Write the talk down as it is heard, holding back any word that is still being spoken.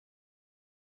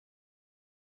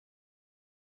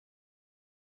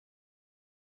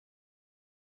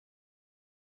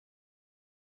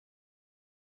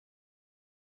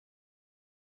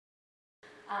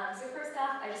So first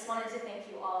off, I just wanted to thank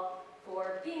you all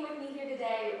for being with me here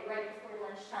today right before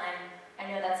lunchtime. I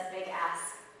know that's a big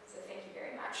ask, so thank you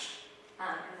very much.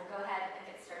 And we'll go ahead and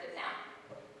get started now.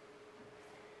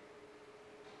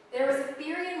 There was a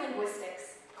theory in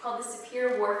linguistics called the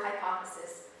Sapir-Whorf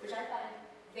hypothesis, which I find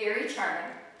very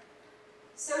charming.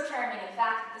 So charming, in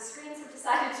fact, the screens have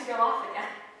decided to go off again.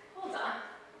 Hold on.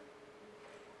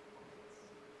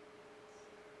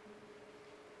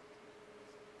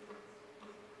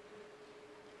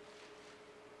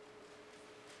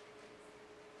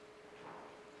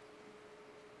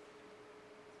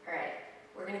 All right,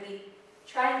 we're going to be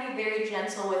trying to be very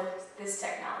gentle with this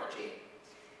technology.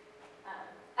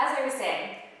 As I was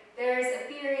saying, there's a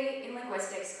theory in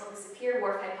linguistics called the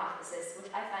Sapir-Whorf hypothesis,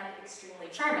 which I find extremely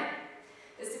charming.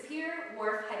 The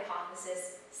Sapir-Whorf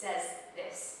hypothesis says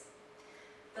this: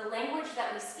 the language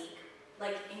that we speak,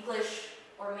 like English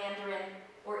or Mandarin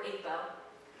or Igbo,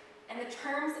 and the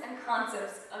terms and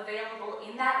concepts available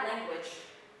in that language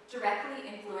directly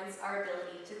influence our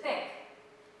ability to think.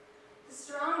 The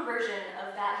strong version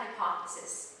of that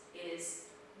hypothesis is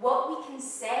what we can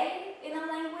say in a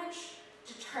language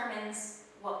determines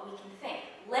what we can think.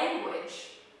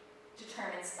 Language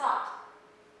determines thought.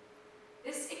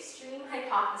 This extreme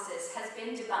hypothesis has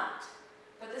been debunked,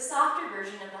 but the softer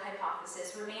version of the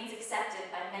hypothesis remains accepted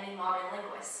by many modern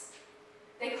linguists.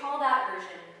 They call that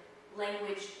version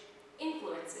language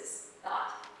influences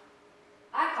thought.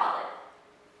 I call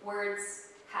it words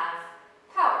have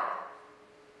power.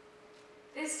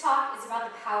 This talk is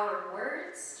about the power of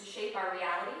words to shape our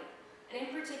reality, and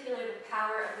in particular the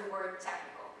power of the word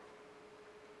technical.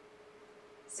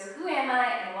 So who am I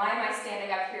and why am I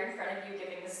standing up here in front of you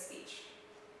giving this speech?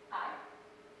 Hi,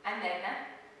 I'm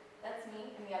Meghna. That's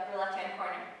me in the upper left-hand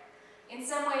corner. In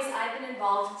some ways, I've been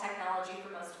involved in technology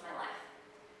for most of my life.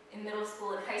 In middle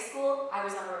school and high school, I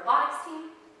was on a robotics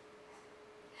team.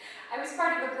 I was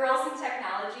part of a Girls in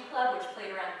Technology club, which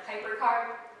played around the Piper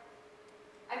card.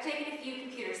 I've taken a few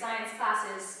computer science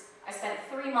classes. I spent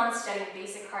 3 months studying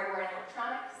basic hardware and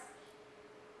electronics.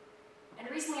 And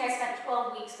recently I spent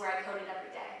 12 weeks where I coded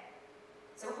every day.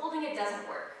 So holding it doesn't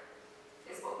work,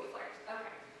 is what we've learned.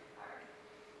 Okay, all right.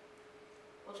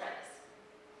 We'll try this.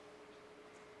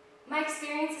 My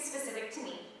experience is specific to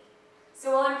me.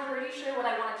 So while I'm pretty sure what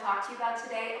I want to talk to you about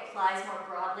today applies more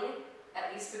broadly,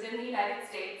 at least within the United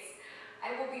States,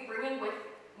 I will be bringing with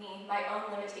me my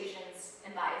own limitations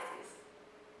and biases.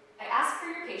 I ask for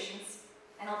your patience,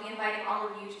 and I'll be inviting all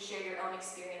of you to share your own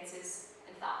experiences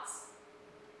and thoughts.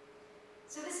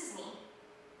 So this is me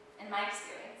and my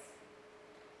experience.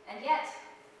 And yet,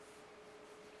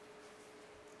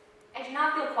 I do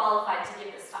not feel qualified to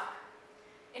give this talk.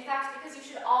 In fact, because you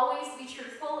should always be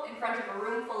truthful in front of a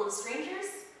room full of strangers,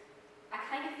 I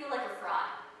kind of feel like a fraud.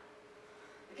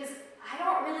 Because I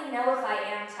don't really know if I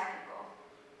am technical.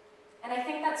 And I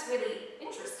think that's really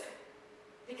interesting.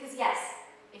 Because yes,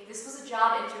 if this was a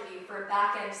job interview for a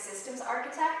back-end systems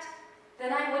architect,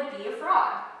 then I would be a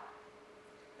fraud.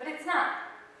 But it's not.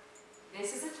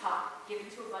 This is a talk given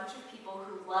to a bunch of people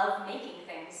who love making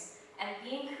things and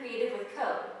being creative with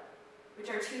code, which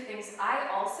are two things I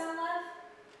also love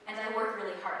and I work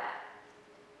really hard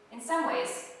at. In some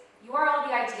ways, you are all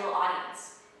the ideal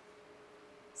audience.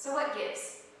 So what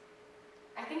gives?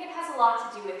 I think it has a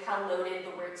lot to do with how loaded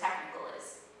the word technical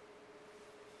is.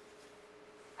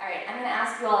 All right, I'm going to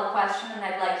ask you all a question and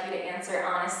I'd like you to answer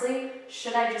honestly.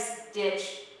 Should I just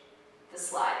ditch the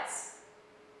slides?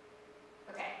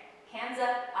 Okay, hands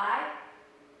up, aye.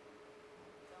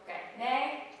 Okay,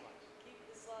 nay.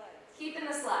 Keep the slides. Keeping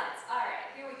the slides. All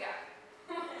right, here we go.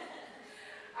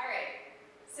 All right,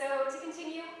 so to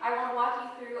continue, I want to walk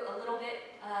you through a little bit,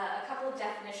 a couple of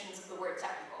definitions of the word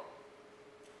technical.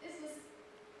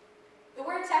 The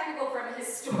word technical from a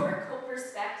historical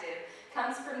perspective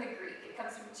comes from the Greek. It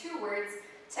comes from two words,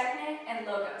 techne and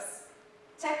logos.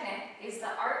 Techne is the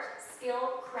art,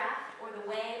 skill, craft, or the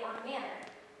way or manner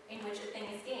in which a thing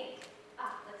is gained.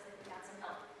 Ah, looks like we got some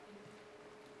help.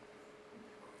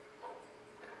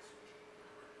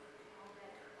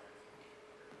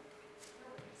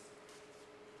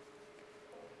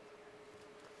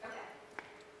 Okay.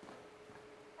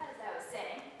 As I was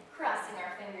saying, crossing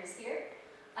our fingers here.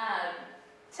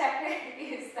 Techne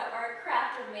is the art,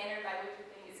 craft, or manner by which a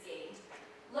thing is gained.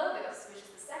 Logos, which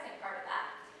is the second part of that,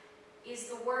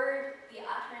 is the word, the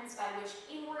utterance by which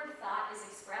inward thought is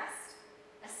expressed,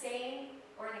 a saying,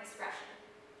 or an expression.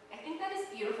 I think that is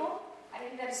beautiful. I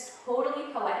think that is totally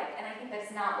poetic, and I think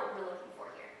that's not what we're looking for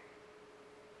here.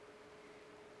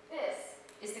 This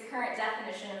is the current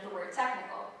definition of the word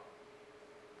technical,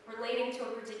 relating to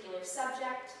a particular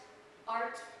subject,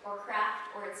 art, or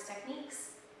craft, or its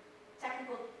techniques,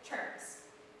 technical terms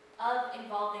of,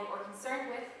 involving, or concerned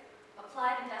with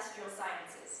applied industrial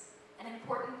sciences, an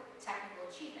important technical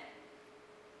achievement.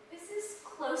 This is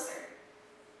closer,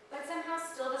 but somehow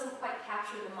still doesn't quite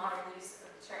capture the modern use of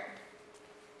the term.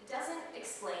 It doesn't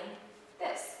explain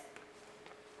this.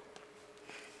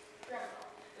 Drum roll,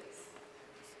 please.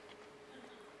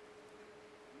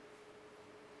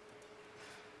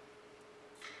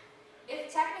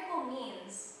 If technical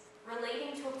means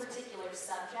relating to a particular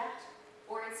subject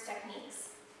or its techniques,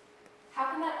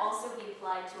 how can that also be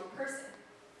applied to a person?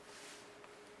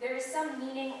 There is some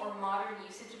meaning or modern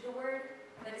usage of the word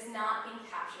that is not being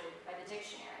captured by the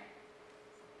dictionary.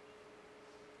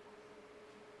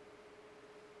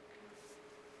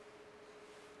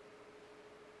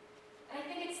 And I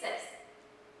think it's this.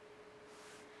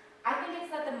 I think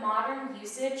it's that the modern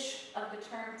usage of the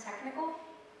term technical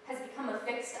has become a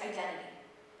fixed identity.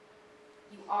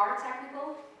 You are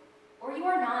technical, or you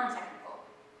are non-technical.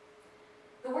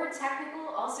 The word technical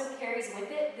also carries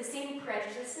with it the same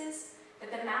prejudices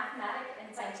that the mathematic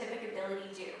and scientific ability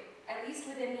do, at least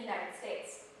within the United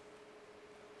States.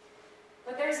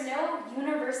 But there's no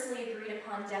universally agreed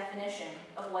upon definition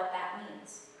of what that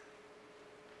means.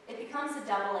 It becomes a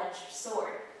double-edged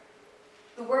sword.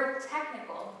 The word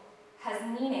technical has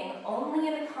meaning only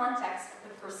in the context of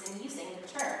the person using the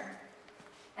term,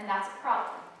 and that's a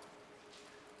problem.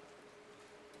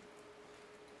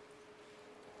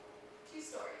 Two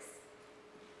stories.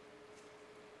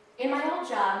 In my old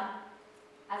job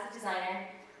as a designer,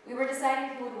 we were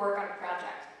deciding who would work on a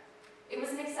project. It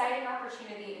was an exciting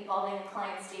opportunity involving a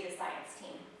client's data science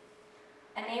team.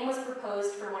 A name was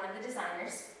proposed for one of the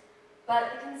designers,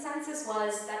 but the consensus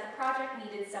was that the project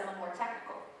needed someone more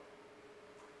technical.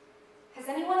 Has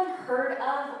anyone heard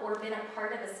of or been a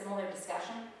part of a similar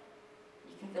discussion?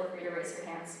 You can feel free to raise your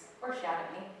hands or shout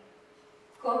at me.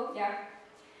 Cool, yeah.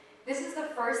 This is the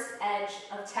first edge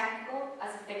of technical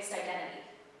as a fixed identity,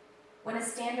 when a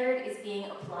standard is being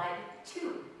applied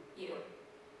to you.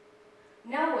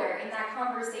 Nowhere in that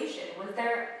conversation was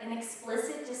there an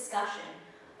explicit discussion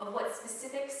of what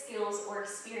specific skills or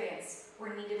experience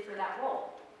were needed for that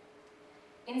role.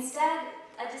 Instead,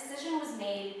 a decision was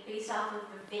made based off of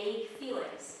the vague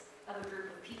feelings of a group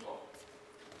of people.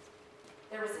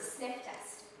 There was a sniff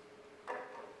test.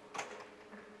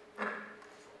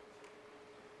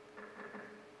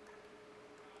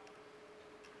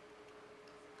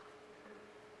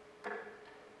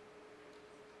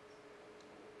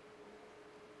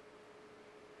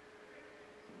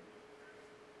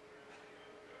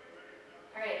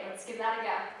 All right, let's give that a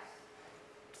go.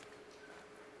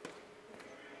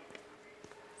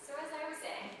 So as I was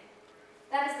saying,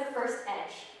 that is the first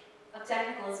edge of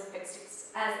technical as a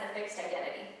fixed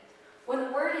identity. When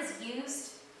the word is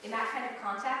used in that kind of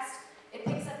context, it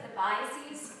picks up the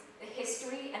biases, the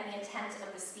history, and the intent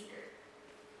of the speaker.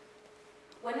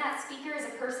 When that speaker is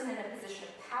a person in a position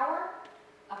of power,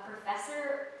 a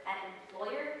professor, an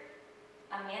employer,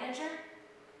 a manager,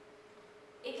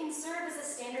 it can serve as a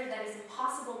standard that is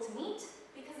impossible to meet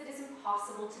because it is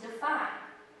impossible to define.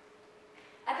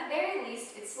 At the very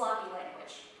least, it's sloppy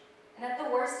language, and at the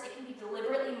worst, it can be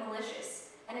deliberately malicious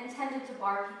and intended to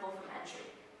bar people from entry.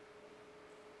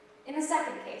 In the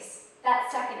second case,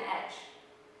 that second edge,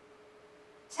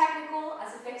 technical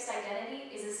as a fixed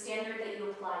identity is a standard that you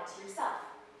apply to yourself.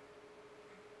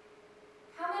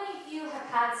 How many of you have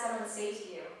had someone say to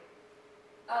you,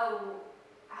 "Oh,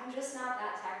 I'm just not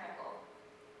that technical,"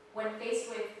 when faced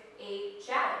with a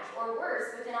challenge, or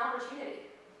worse, with an opportunity?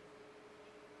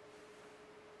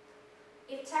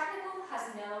 If technical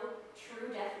has no true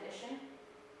definition,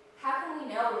 how can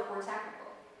we know if we're technical?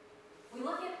 We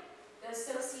look at the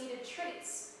associated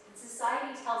traits that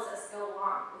society tells us go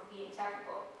along with being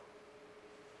technical.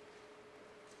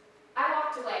 I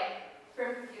walked away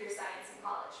from computer science in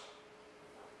college.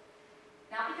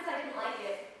 Not because I didn't like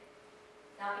it,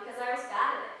 not because I was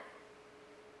bad at it,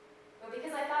 but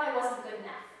because I thought I wasn't good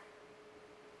enough.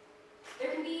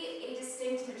 There can be a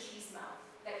distinct machismo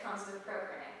that comes with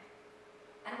programming.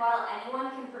 And while anyone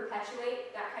can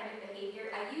perpetuate that kind of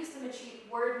behavior, I use the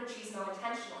word machismo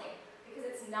intentionally because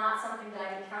it's not something that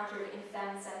I've encountered in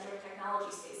FEM-centric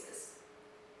technology spaces.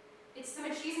 It's the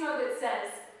machismo that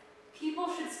says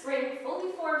people should spring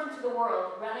fully formed into the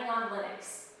world running on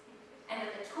Linux, and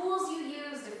that the tools you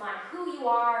use define who you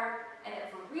are, and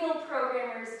that for real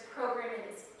programmers, programming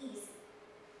is easy.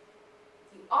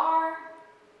 You are,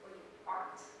 or you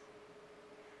aren't.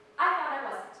 I thought I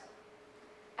wasn't.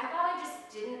 I thought I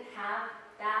just didn't have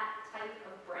that type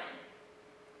of brain.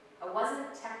 I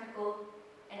wasn't technical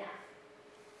enough.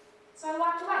 So I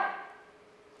walked away.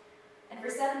 And for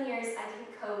 7 years, I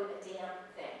didn't code a damn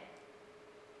thing.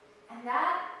 And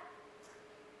that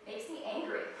makes me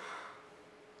angry.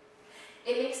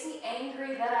 It makes me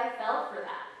angry that I fell for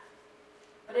that.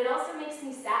 But it also makes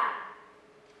me sad.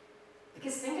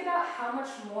 Because think about how much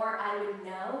more I would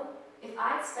know if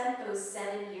I'd spent those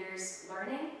 7 years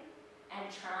learning and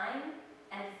trying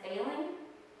and failing,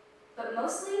 but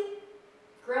mostly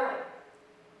growing.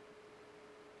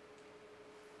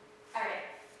 All right,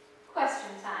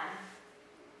 question time.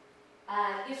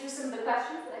 These are some of the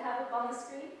questions that I have up on the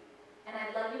screen, and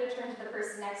I'd love you to turn to the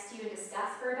person next to you and discuss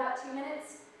for about 2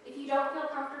 minutes. If you don't feel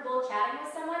comfortable chatting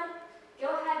with someone,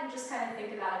 go ahead and just kind of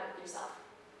think about it with yourself,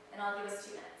 and I'll give us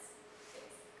 2 minutes.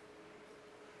 Thanks.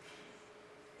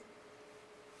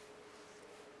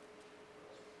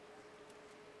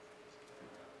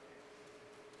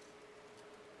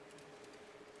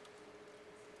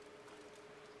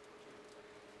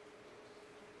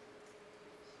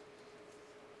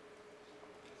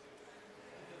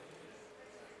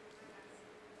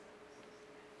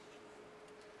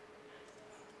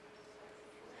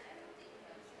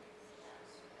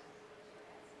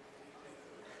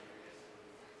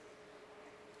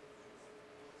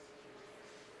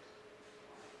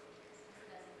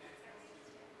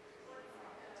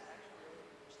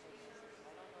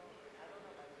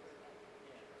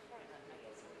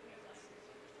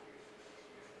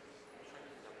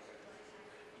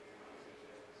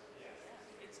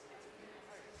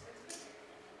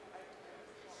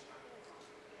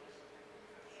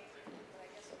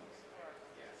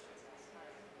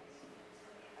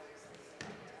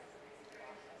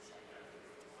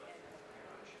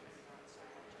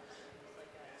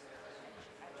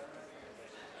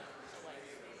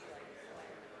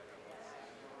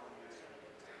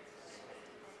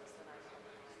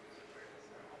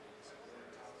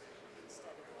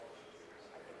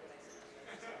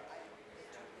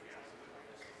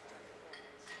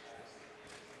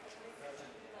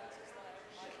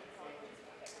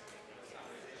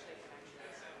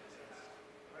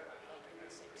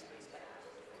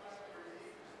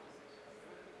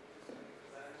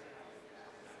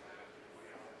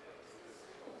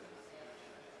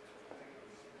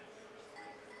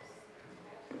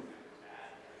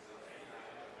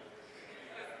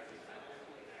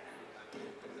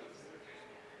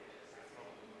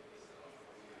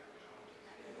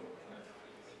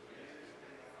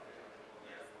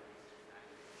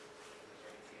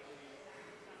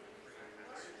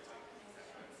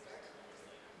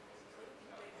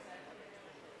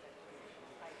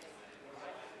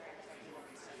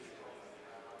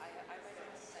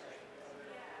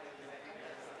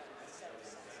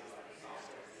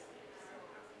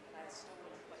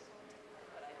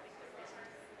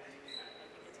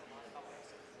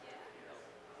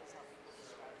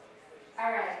 All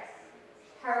right,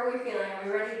 how are we feeling? Are we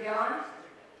ready to go on?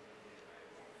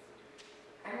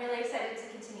 I'm really excited to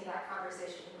continue that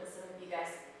conversation with some of you guys.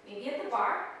 Maybe at the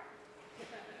bar?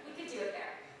 We could do it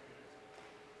there.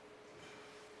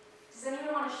 Does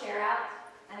anyone want to share out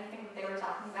anything that they were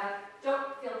talking about?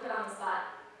 Don't feel put on the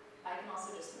spot. I can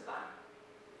also just move on.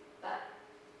 But,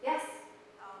 yes?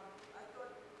 I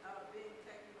thought being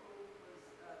technical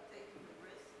was taking the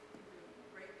risk to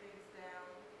break things down,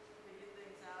 figure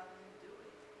things out, and do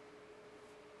it.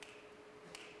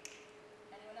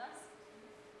 Anyone else?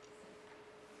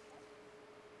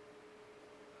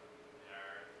 In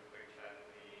our quick chat,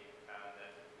 we found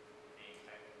that being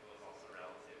technical is also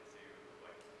relative to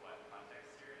what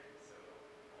context you're in. So,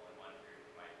 while in one group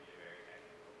you might be a very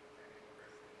technical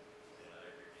person, in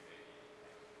another group you may be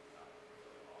not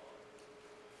really all of it.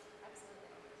 Absolutely.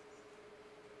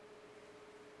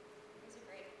 These are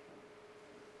great.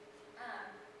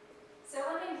 So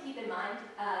one thing to keep in mind,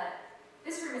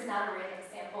 this room is not a random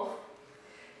sample.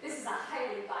 This is a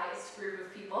highly biased group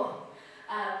of people.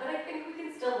 But I think we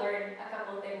can still learn a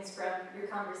couple of things from your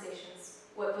conversations,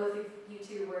 what both of you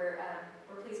two were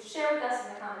pleased to share with us,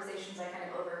 and the conversations I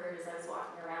kind of overheard as I was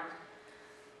walking around.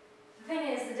 The thing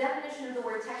is, the definition of the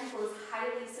word technical is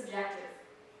highly subjective.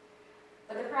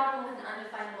 But the problem with an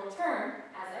undefinable term,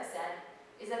 as I said,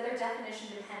 is that their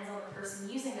definition depends on the person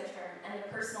using the term and the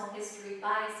personal history,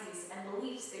 biases, and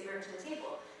beliefs they bring to the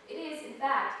table. It is, in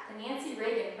fact, the Nancy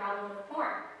Reagan problem with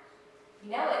porn.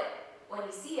 You know it. When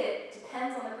you see it,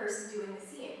 depends on the person doing the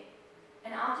seeing.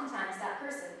 And oftentimes that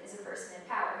person is a person in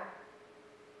power.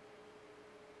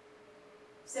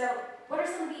 So, what are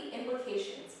some of the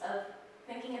implications of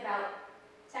thinking about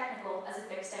technical as a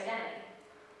fixed identity?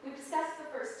 We've discussed the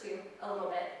first two a little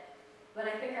bit, but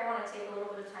I think I want to take a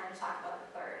little bit of time to talk about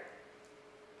the third.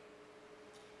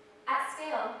 At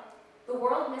scale, the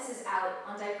world misses out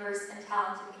on diverse and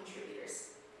talented contributors.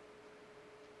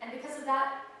 And because of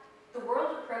that, the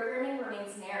world of programming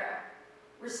remains narrow,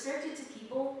 restricted to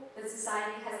people that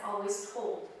society has always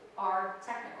told are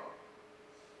technical.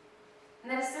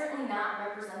 And that is certainly not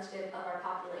representative of our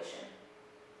population.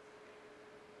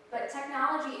 But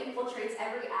technology infiltrates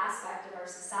every aspect of our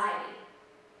society.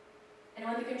 And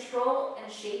when the control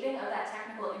and shaping of that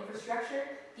technical infrastructure,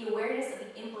 the awareness of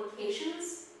the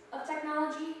implications of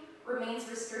technology remains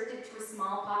restricted to a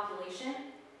small population,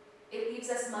 it leaves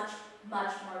us much,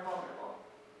 much more vulnerable.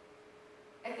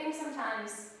 I think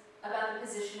sometimes about the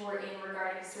position we're in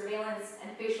regarding surveillance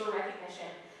and facial recognition,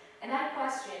 and I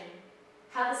question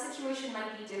how the situation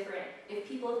might be different if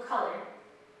people of color,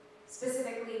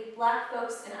 specifically Black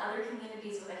folks and other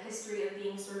communities with a history of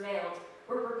being surveilled,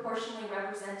 were proportionally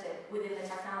represented within the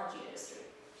technology industry.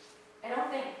 I don't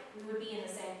think we would be in the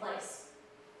same place.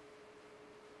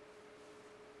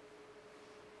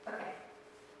 Okay,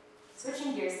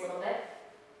 switching gears a little bit.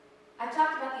 I've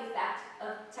talked about the effect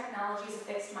of technology as a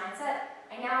fixed mindset.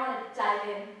 I now want to dive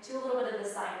into a little bit of the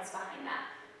science behind that,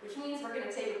 which means we're going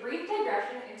to take a brief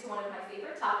digression into one of my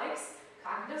favorite topics,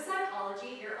 cognitive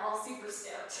psychology. You're all super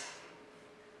stoked.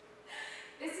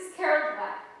 This is Carol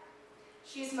Dweck.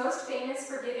 She's most famous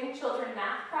for giving children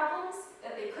math problems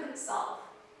that they couldn't solve.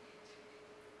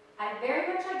 I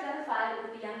very much identified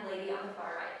with the young lady on the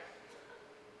far right.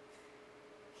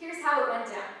 Here's how it went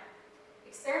down.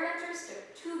 Experimenters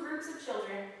took two groups of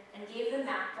children and gave them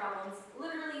math problems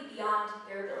literally beyond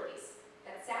their abilities.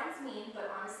 That sounds mean, but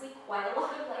honestly, quite a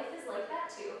lot of life is like that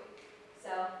too.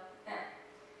 So,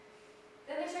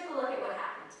 Then they took a look at what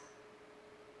happened.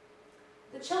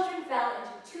 The children fell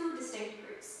into two distinct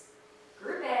groups,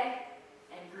 Group A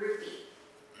and Group B.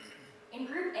 In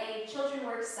Group A, children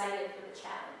were excited for the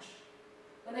challenge.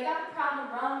 When they got the problem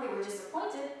wrong, they were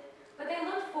disappointed, but they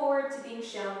looked forward to being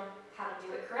shown how to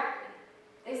do it correctly.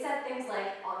 They said things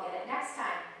like, "I'll get it next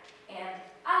time," and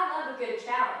 "I love a good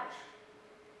challenge."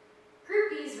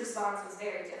 Group B's response was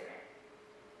very different.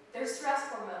 Their stress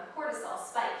hormone, cortisol,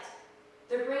 spiked.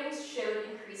 Their brains showed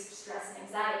increased stress and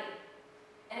anxiety.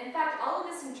 And in fact, all of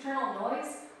this internal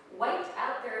noise wiped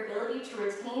out their ability to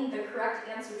retain the correct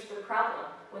answer to the problem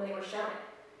when they were shown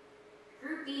it.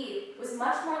 Group B was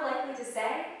much more likely to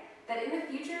say that in the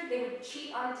future they would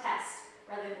cheat on a test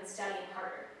rather than studying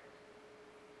harder.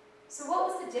 So what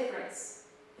was the difference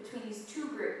between these two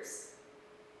groups?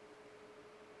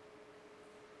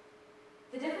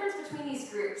 The difference between these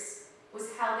groups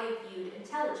was how they viewed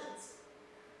intelligence.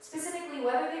 Specifically,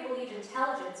 whether they believed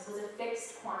intelligence was a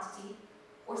fixed quantity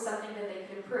or something that they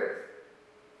could improve.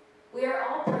 We are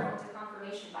all prone to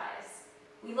confirmation bias.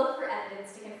 We look for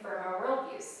evidence to confirm our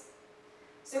worldviews.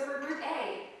 So for Group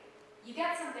A, you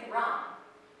get something wrong.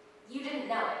 You didn't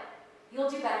know it. You'll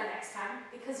do better next time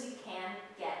because you can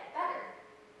get better.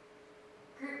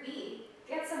 Group B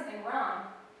gets something wrong,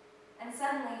 and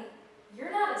suddenly,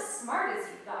 you're not as smart as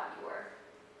you thought you were.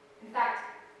 In fact,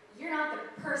 you're not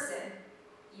the person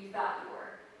you thought you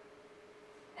were.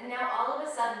 And now all of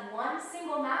a sudden, one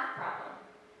single math problem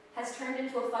has turned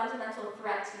into a fundamental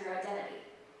threat to your identity.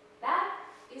 That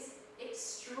is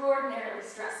extraordinarily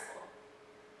stressful.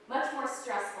 Much more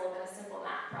stressful than a simple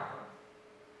math problem.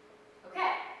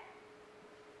 Okay,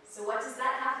 so what does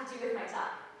that have to do with my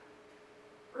talk?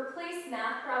 Replace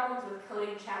math problems with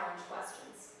coding challenge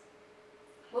questions.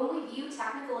 When we view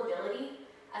technical ability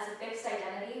as a fixed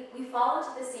identity, we fall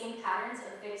into the same patterns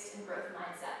of fixed and growth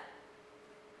mindset.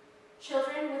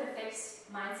 Children with a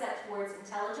fixed mindset towards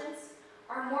intelligence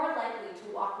are more likely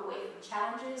to walk away from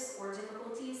challenges or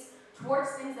difficulties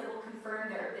towards things that will confirm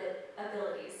their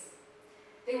abilities.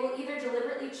 They will either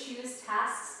deliberately choose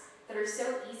tasks that are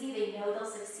so easy they know they'll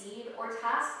succeed, or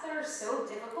tasks that are so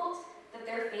difficult that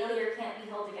their failure can't be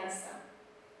held against them.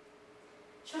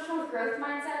 Children with growth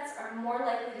mindsets are more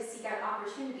likely to seek out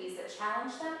opportunities that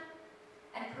challenge them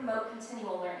and promote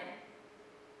continual learning.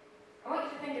 I want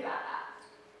you to think about that.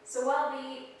 So while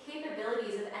the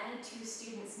capabilities of any two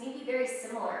students may be very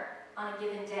similar on a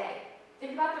given day,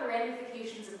 think about the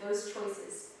ramifications of those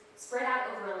choices spread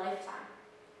out over a lifetime.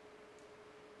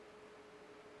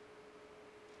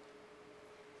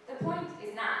 The point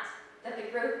is not that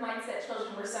the growth mindset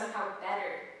children were somehow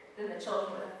better than the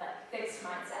children with a fixed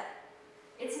mindset.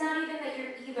 It's not even that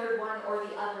you're either one or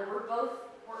the other.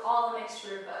 We're all a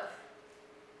mixture of both.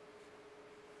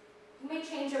 You may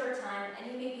change over time,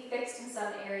 and you may be fixed in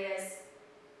some areas,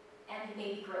 and you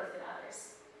may be growth in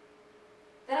others.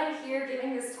 That I'm here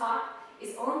giving this talk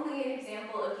is only an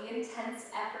example of the intense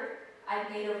effort I've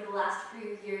made over the last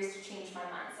few years to change my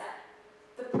mindset.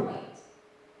 The point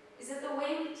is that the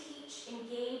way we teach,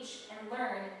 engage, and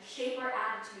learn shape our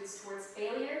attitudes towards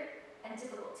failure and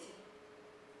difficulty.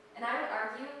 And I would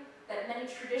argue that many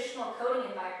traditional coding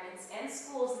environments and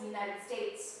schools in the United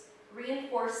States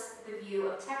reinforce the view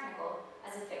of technical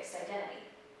as a fixed identity.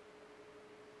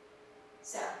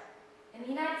 So, in the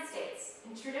United States,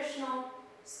 in traditional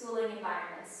schooling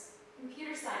environments,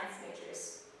 computer science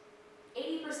majors,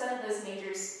 80% of those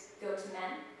majors go to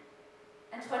men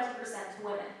and 20% to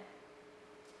women.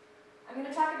 I'm going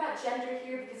to talk about gender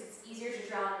here because it's easier to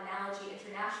draw an analogy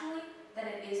internationally than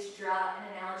it is to draw an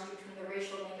analogy between the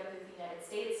racial makeup of the United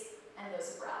States and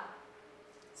those abroad.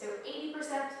 So 80%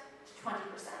 to 20%.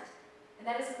 And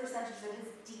that is a percentage that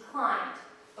has declined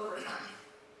over time,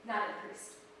 not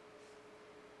increased.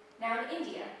 Now in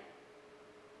India,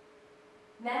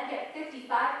 men get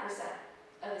 55%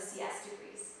 of the CS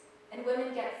degrees, and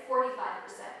women get 45%,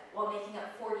 while making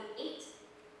up 48%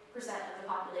 of the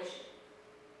population.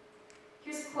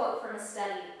 Here's a quote from a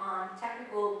study on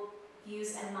technical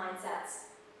views and mindsets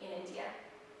in India.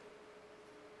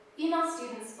 Female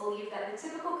students believe that the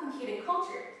typical computing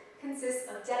culture consists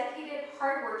of dedicated,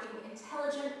 hardworking,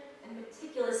 intelligent, and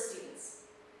meticulous students.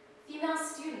 Female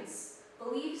students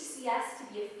believed CS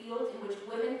to be a field in which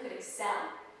women could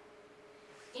excel.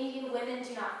 Indian women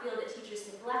do not feel that teachers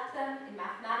neglect them in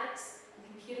mathematics and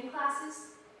computing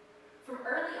classes. From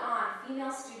early on,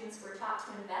 female students were taught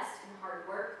to invest in hard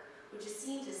work, which is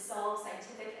seen to solve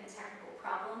scientific and technical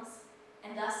problems,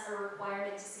 and thus a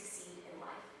requirement to succeed in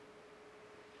life.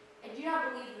 I do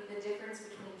not believe that the difference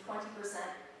between 20%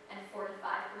 and 45%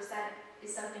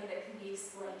 is something that can be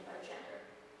explained by gender.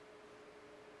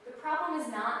 The problem is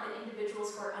not that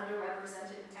individuals who are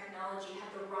underrepresented in technology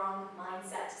have the wrong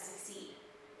mindset to succeed.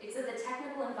 It's that the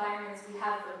technical environments we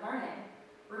have for learning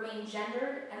remain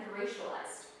gendered and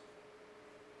racialized.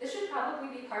 This should probably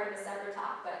be part of a separate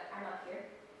talk, but I'm up here.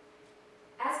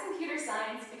 As computer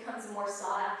science becomes a more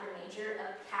sought-after major,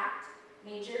 a capped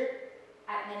major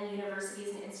at many universities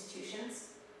and institutions,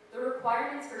 the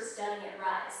requirements for studying it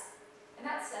rise. And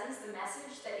that sends the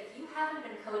message that if you haven't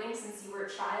been coding since you were a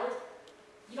child,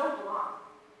 you don't belong.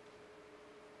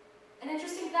 An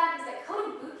interesting fact is that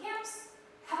coding boot camps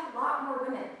have a lot more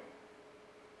women.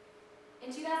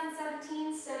 In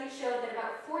 2017, studies showed that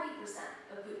about 40%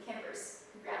 of boot campers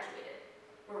who graduated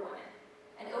were women.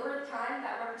 And over time,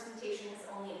 that representation has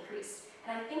only increased.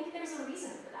 And I think there's a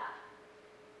reason for that.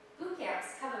 Boot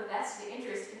camps have a vested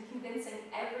interest in convincing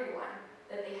everyone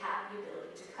that they have the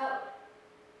ability to code.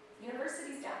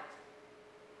 Universities don't.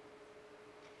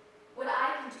 What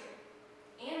I can do,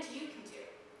 and you can do,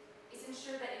 is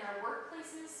ensure that in our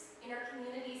workplaces, in our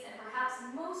communities, and perhaps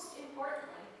most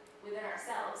importantly, within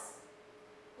ourselves,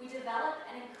 we develop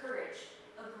and encourage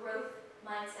a growth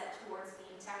mindset towards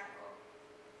being technical.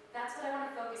 That's what I want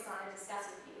to focus on and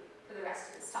discuss with you for the rest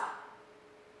of this talk.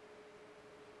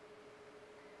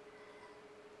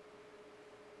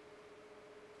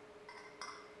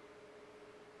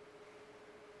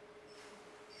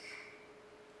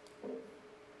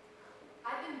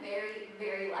 I've been very,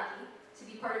 very lucky to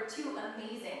be part of two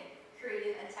amazing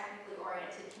creative and technically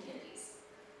oriented communities.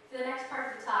 For the next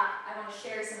part of the talk, I want to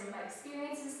share some of my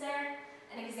experiences there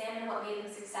and examine what made them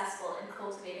successful in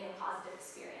cultivating a positive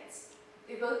experience.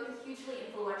 They've both been hugely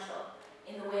influential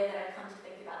in the way that I've come to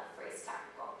think about the phrase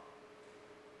technical.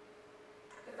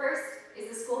 The first is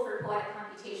the School for Poetic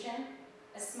Computation,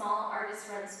 a small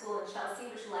artist-run school in Chelsea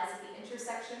which lies at the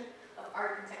intersection of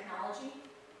art and technology.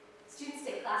 Students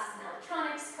take classes in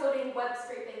electronics, coding, web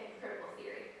scraping, and critical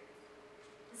theory.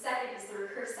 The second is the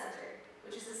Recurse Center,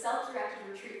 which is a self-directed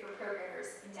retreat for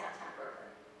programmers in downtown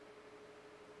Brooklyn.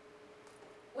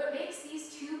 What makes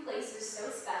these two places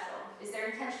so special is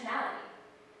their intentionality.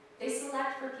 They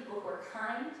select for people who are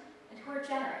kind and who are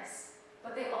generous,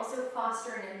 but they also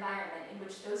foster an environment in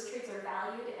which those traits are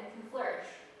valued and can flourish.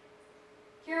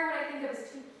 Here are what I think of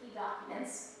as two key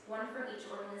documents, one from each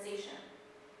organization.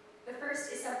 The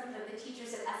first is something that the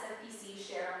teachers at SFBC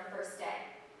share on the first day.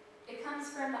 It comes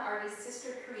from the artist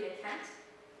Sister Karita Kent,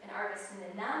 an artist in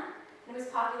the Nun, and it was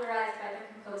popularized by the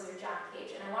composer John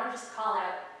Cage. And I want to just call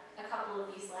out a couple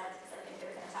of these lines because I think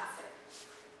they're fantastic.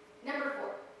 Number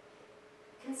 4,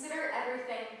 consider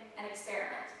everything an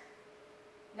experiment.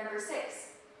 Number 6,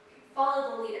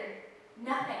 follow the leader.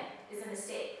 Nothing is a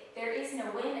mistake. There is no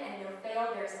win and no fail,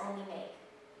 there's only make.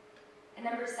 And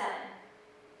number 7,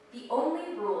 the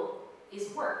only rule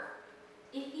is work.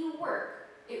 If you work,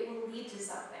 it will lead to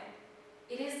something.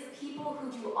 It is the people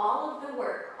who do all of the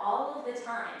work, all of the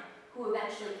time, who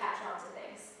eventually catch on to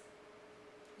things.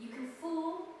 You can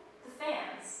fool the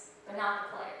fans, but not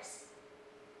the players.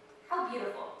 How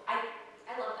beautiful.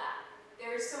 I love that.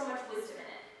 There is so much wisdom in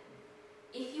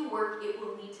it. If you work, it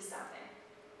will lead to something.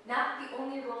 Not that the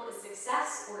only rule is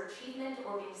success or achievement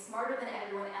or being smarter than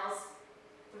everyone else.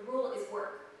 The rule is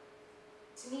work.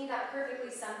 To me, that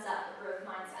perfectly sums up a growth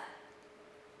mindset.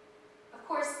 Of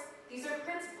course, these are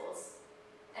principles,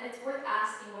 and it's worth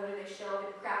asking whether they show up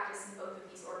in practice in both of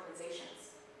these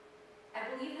organizations. I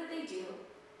believe that they do,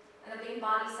 and that they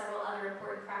embody several other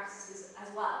important practices as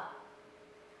well.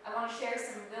 I want to share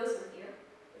some of those with you,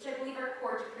 which I believe are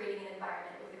core to creating an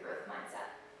environment with a growth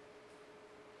mindset.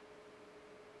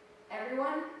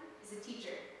 Everyone is a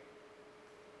teacher.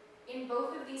 In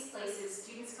both of these places,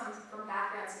 students come from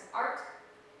backgrounds in art,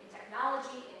 in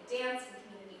technology, in dance, in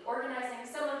community organizing.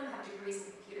 Some of them have degrees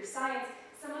in computer science.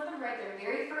 Some of them write their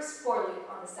very first for-loop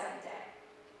on the second day.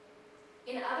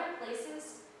 In other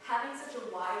places, having such a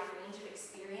wide range of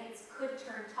experience could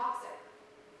turn toxic.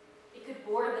 It could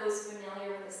bore those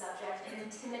familiar with the subject and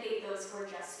intimidate those who are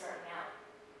just starting out.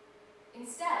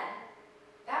 Instead,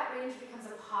 that range becomes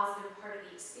a positive part of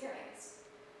the experience.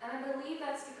 And I believe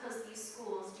that's because these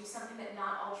schools do something that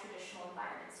not all traditional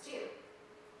environments do.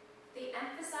 They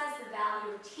emphasize the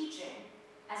value of teaching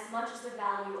as much as the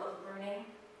value of learning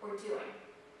or doing.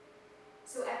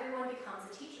 So everyone becomes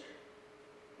a teacher.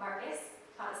 Marcus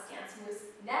taught us dance moves.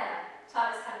 Netta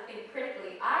taught us how to think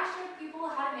critically. I showed people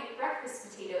how to make breakfast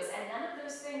potatoes, and none of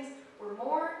those things were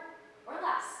more or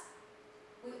less.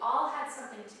 We all had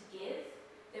something to give,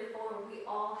 therefore we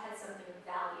all had something of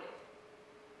value.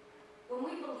 When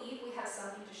we believe we have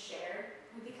something to share,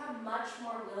 we become much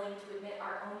more willing to admit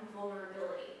our own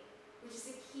vulnerability, which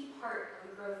is a key part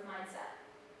of a growth mindset.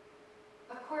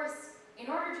 Of course, in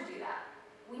order to do that,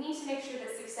 we need to make sure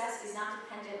that success is not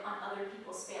dependent on other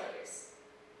people's failures.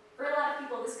 For a lot of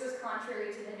people, this goes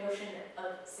contrary to the notion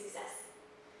of success.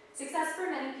 Success for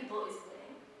many people is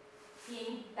winning,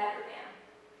 being better than.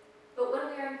 But when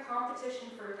we are in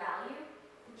competition for value,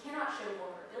 we cannot show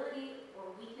vulnerability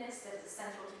or weakness that is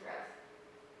essential to growth.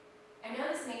 I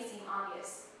know this may seem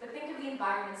obvious, but think of the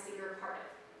environments that you're a part of,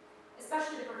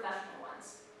 especially the professional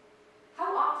ones.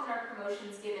 How often are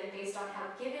promotions given based on how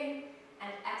giving and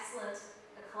excellent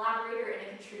a collaborator and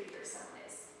a contributor someone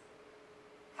is?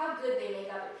 How good they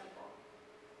make other people?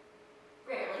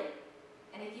 Rarely.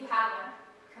 And if you have one,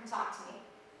 come talk to me.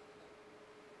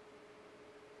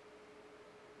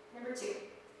 Number 2,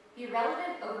 be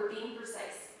relevant over being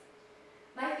precise.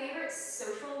 My favorite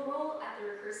social rule at the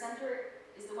Recurse Center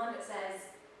is the one that says,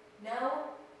 no,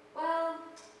 well,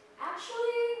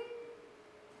 actually,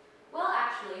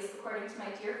 according to my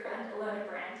dear friend Alona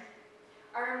Brand,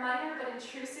 are a minor but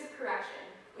intrusive correction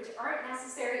which aren't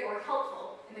necessary or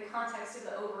helpful in the context of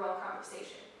the overall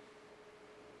conversation.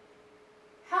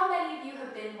 How many of you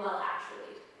have been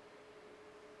well-actually'd?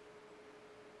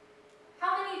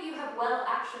 How many of you have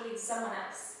well-actually'd someone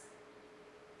else?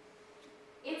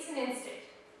 It's an instinct.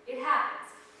 It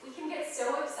happens. We can get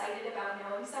so excited about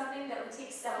knowing something that we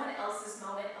take someone else's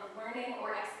moment of learning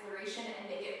or exploration and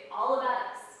make it all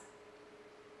about us.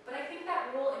 But I think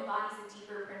that rule embodies a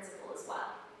deeper principle as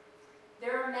well.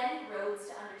 There are many roads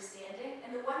to understanding,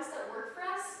 and the ones that work for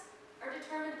us are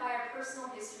determined by our personal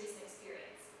histories and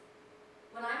experience.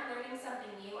 When I'm learning something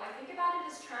new, I think about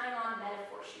it as trying on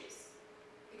metaphor shoes.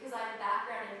 Because I have a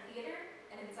background in theater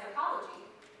and in psychology,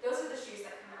 those are the shoes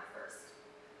that come out first.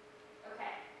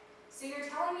 Okay, so you're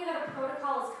telling me that a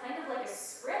protocol is kind of like a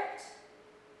script?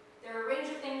 There are a range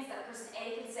of things that person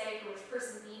A can say for which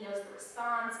person B knows the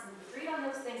response, and we agreed on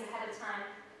those things ahead of time.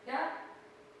 No,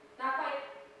 not quite.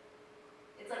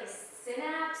 It's like a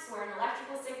synapse where an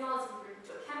electrical signal is converted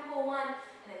into a chemical one,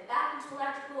 and then back into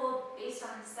electrical based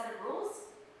on a set of rules?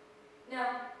 No,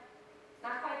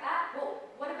 not quite that. Well,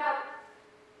 what about?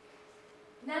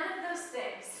 None of those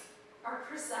things are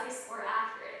precise or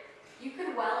accurate. You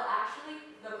could well actually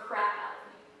the crap out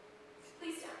of me.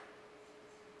 Please don't.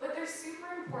 But they're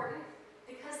super important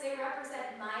because they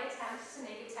represent my attempt to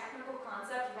make a technical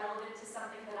concept relevant to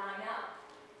something that I know.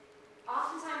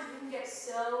 Oftentimes we can get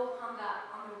so hung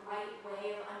up on the right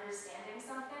way of understanding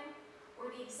something, or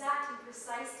the exact and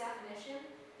precise definition,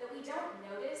 that we don't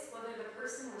notice whether the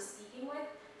person we're speaking with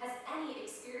has any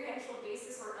experiential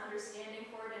basis or understanding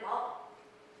for it at all.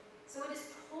 So it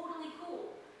is totally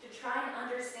cool to try and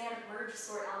understand merge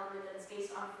sort algorithms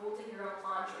based on folding your own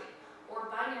laundry,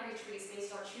 or binary trees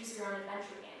based on choose your own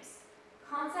adventure games.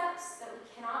 Concepts that we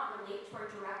cannot relate to our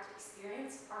direct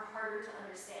experience are harder to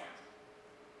understand.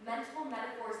 Mental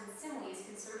metaphors and similes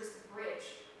can serve as the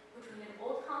bridge between an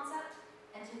old concept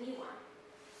and a new one.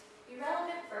 Be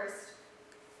relevant first,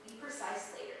 be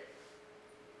precise later.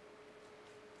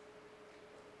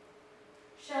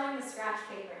 Showing the scratch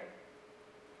paper.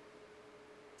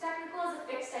 Technical as a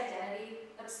fixed identity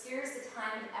obscures the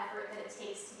time and effort that it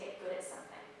takes to get good at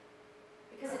something,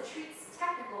 because it treats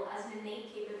technical as an innate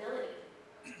capability.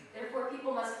 Therefore,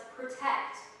 people must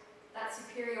protect that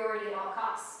superiority at all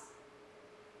costs.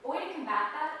 A way to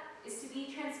combat that is to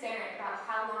be transparent about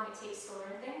how long it takes to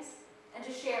learn things and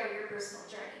to share your personal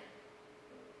journey.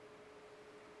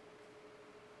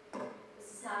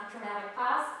 This is not a dramatic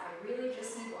pause. I really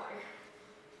just need water.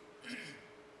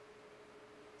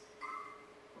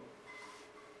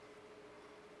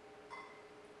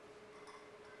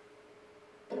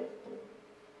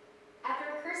 At the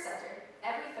Recurse Center,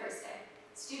 every Thursday,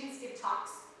 students give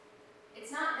talks.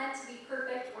 It's not meant to be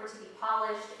perfect or to be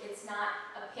polished. It's not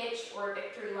a pitch or a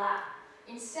victory lap.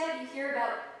 Instead, you hear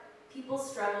about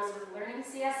people's struggles with learning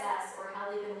CSS or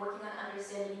how they've been working on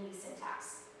understanding new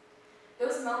syntax.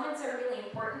 Those moments are really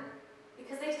important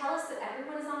because they tell us that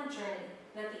everyone is on a journey,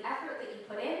 and that the effort that you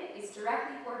put in is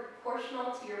directly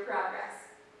proportional to your progress.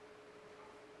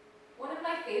 One of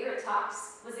my favorite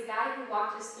talks was a guy who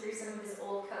walked us through some of his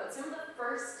old code, some of the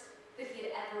first that he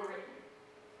had ever written.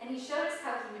 And he showed us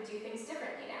how he would do things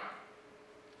differently now.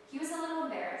 He was a little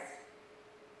embarrassed,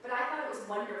 but I thought it was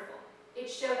wonderful. It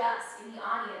showed us, in the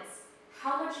audience,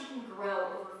 how much you can grow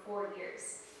over 4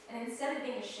 years. And instead of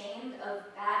being ashamed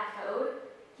of bad code,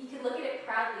 he could look at it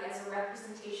proudly as a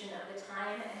representation of the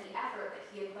time and the effort that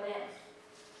he had put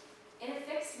in. In a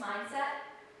fixed mindset,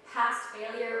 past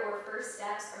failure or first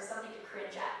steps are something to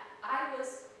cringe at. I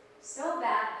was so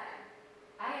bad then.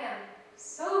 I am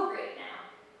so great now.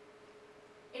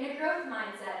 In a growth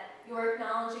mindset, you are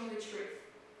acknowledging the truth,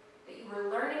 that you were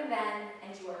learning then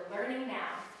and you are learning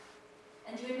now.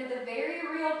 And you admit the very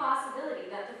real possibility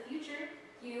that the future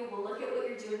you will look at what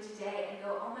you're doing today and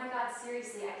go, oh my God,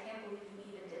 seriously, I can't believe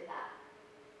you even did that.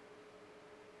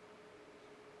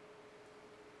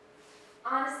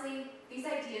 Honestly, these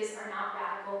ideas are not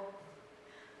radical.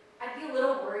 I'd be a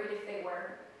little worried if they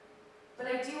were. But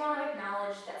I do want to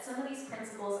acknowledge that some of these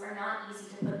principles are not easy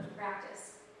to put into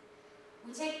practice.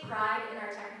 We take pride in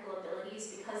our technical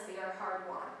abilities because they are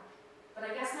hard-won. But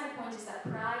I guess my point is that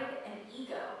pride and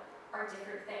ego are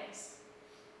different things.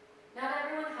 Not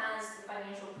everyone has the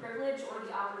financial privilege or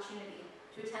the opportunity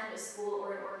to attend a school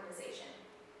or an organization.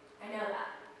 I know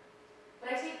that.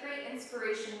 But I take great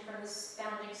inspiration from this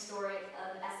founding story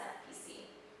of SFPC.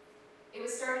 It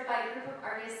was started by a group of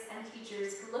artists and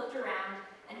teachers who looked around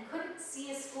and couldn't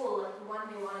see a school like the one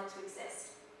they wanted to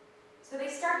exist. So they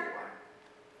started one.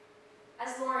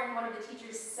 As Lauren, one of the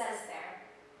teachers, says there,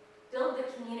 build the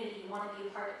community you want to be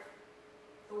a part of.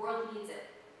 The world needs it.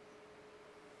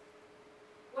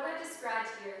 What I've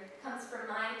described here comes from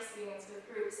my experience with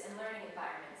groups and learning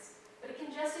environments, but it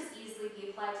can just as easily be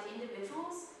applied to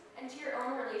individuals and to your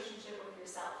own relationship with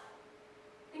yourself.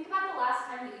 Think about the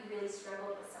last time that you really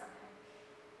struggled with something.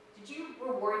 Did you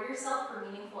reward yourself for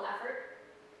meaningful effort?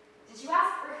 Did you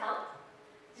ask for help?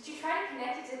 Did you try to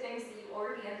connect it to things that you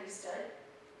already understood?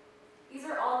 These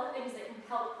are all the things that can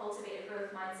help cultivate a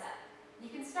growth mindset.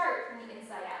 You can start from the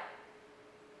inside out.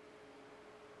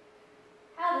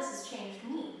 How this has changed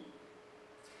me.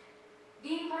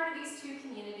 Being part of these two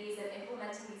communities and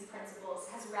implementing these principles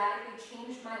has radically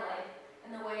changed my life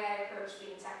and the way I approach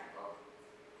being technical.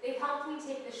 They've helped me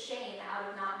take the shame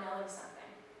out of not knowing something.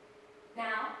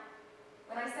 Now,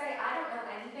 when I say I don't know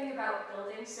anything about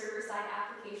building server-side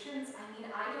applications, I mean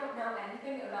I don't know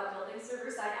anything about building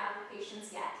server-side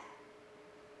applications yet.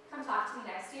 Come talk to me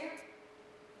next year.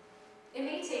 It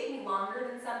may take me longer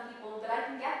than some people, but I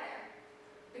can get there,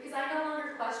 because I no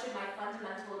longer question my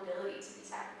fundamental ability to be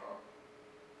technical.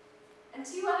 And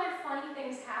two other funny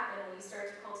things happen when you start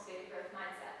to cultivate a growth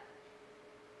mindset.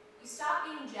 You stop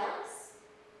being jealous,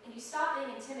 and you stop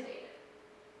being intimidated.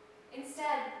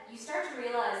 Instead, you start to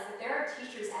realize that there are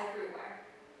teachers everywhere.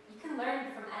 You can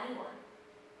learn from anyone.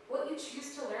 What you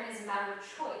choose to learn is a matter of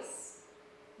choice,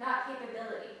 not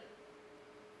capability.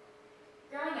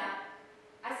 Growing up,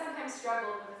 I sometimes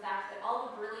struggled with the fact that all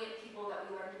the brilliant people that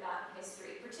we learned about in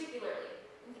history, particularly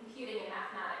in computing and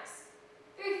mathematics,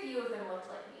 very few of them looked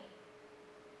like me.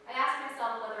 I asked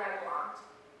myself whether I belonged.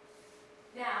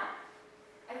 Now,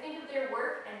 I think of their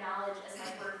work and knowledge as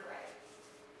my birthright,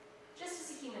 just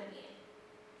as a human being.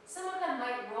 Some of them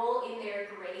might roll in their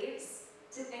graves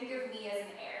to think of me as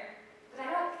an heir, but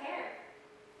I don't care.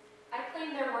 I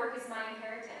claim their work as my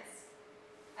inheritance.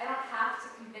 I don't have to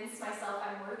convince myself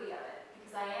I'm worthy of it,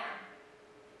 because I am.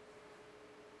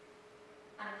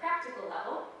 On a practical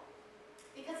level,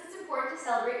 because it's important to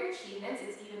celebrate your achievements,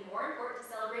 it's even more important to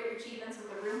celebrate your achievements with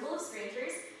a room full of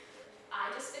strangers. I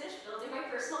just finished building my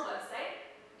personal website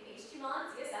in HTML and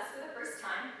CSS for the first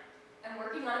time. I'm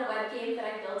working on a web game that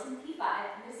I built in P5,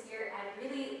 and this year I'd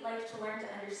really like to learn to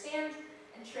understand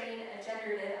and train a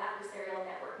generative adversarial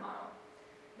network model.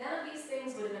 None of these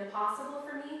things would have been possible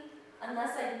for me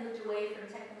unless I moved away from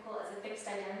technical as a fixed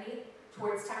identity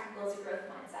towards technical as a growth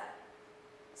mindset.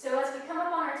 So as we come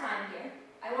up on our time here,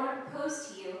 I want to propose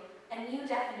to you a new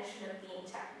definition of being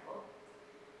technical.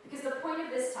 Because the point of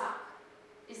this talk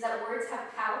is that words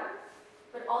have power,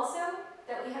 but also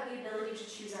that we have the ability to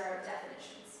choose our own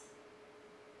definitions.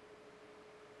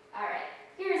 All right,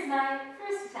 here's my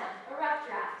first attempt, a rough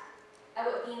draft, at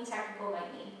what being technical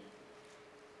might mean.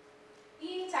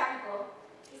 Being technical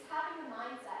is having the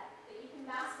mindset that you can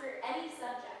master any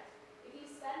subject if you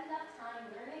spend enough time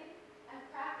learning and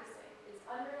practicing its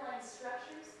underlying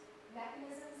structures,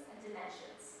 mechanisms, and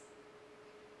dimensions.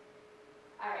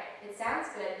 All right, it sounds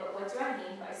good, but what do I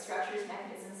mean by structures,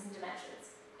 mechanisms, and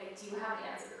dimensions? I do have the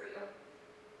answer for you.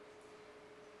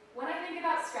 When I think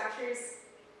about structures,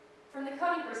 from the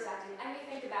coding perspective, I may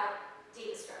think about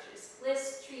data structures,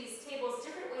 lists, trees, tables,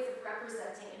 different ways of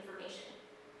representing information.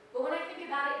 But when I think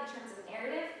about it in terms of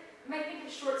narrative, I might think of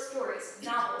short stories,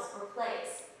 novels, or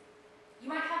plays.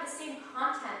 You might have the same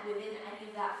content within any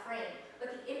of that frame,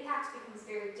 but the impact becomes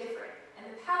very different, and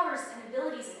the powers and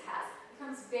abilities it has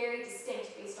becomes very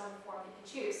distinct based on the form that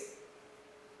you choose.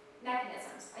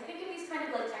 Mechanisms. I think of these kind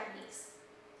of like techniques.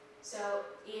 So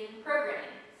in programming,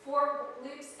 for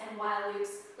loops and while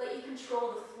loops let you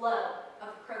control the flow of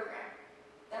a program.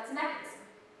 That's a mechanism.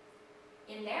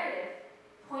 In narrative,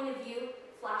 point of view,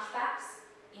 flashbacks.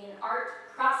 In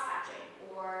art, cross-hatching,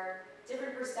 or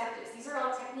different perspectives. These are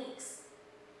all techniques.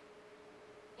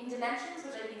 In dimensions,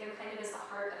 which I think of kind of as the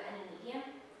heart of any medium,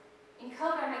 in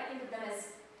code I might think of them as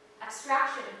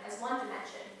abstraction as one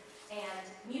dimension, and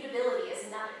mutability as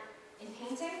another. In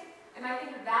painting, I might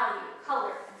think of value,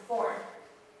 color, and form.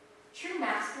 True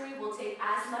mastery will take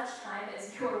as much time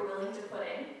as you are willing to put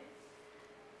in.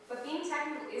 But being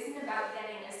technical isn't about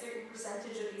getting a certain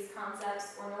percentage of these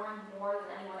concepts or knowing more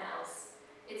than anyone else.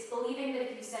 It's believing that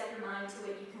if you set your mind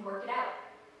to it, you can work it out.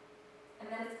 And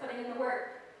then it's putting in the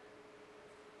work.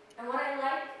 And what I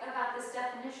like about this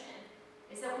definition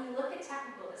is that when you look at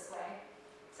technical this way,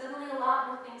 suddenly a lot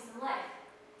more things in life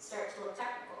start to look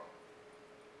technical.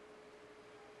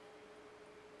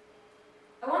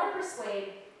 I want to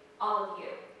persuade all of you.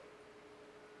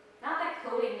 Not that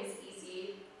coding is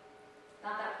easy,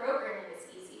 not that programming is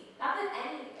easy, not that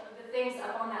any of the things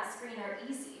up on that screen are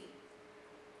easy,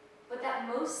 but that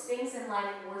most things in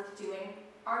life worth doing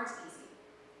aren't easy.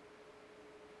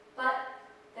 But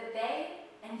that they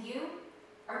and you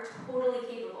are totally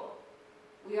capable.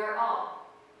 We are all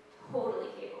totally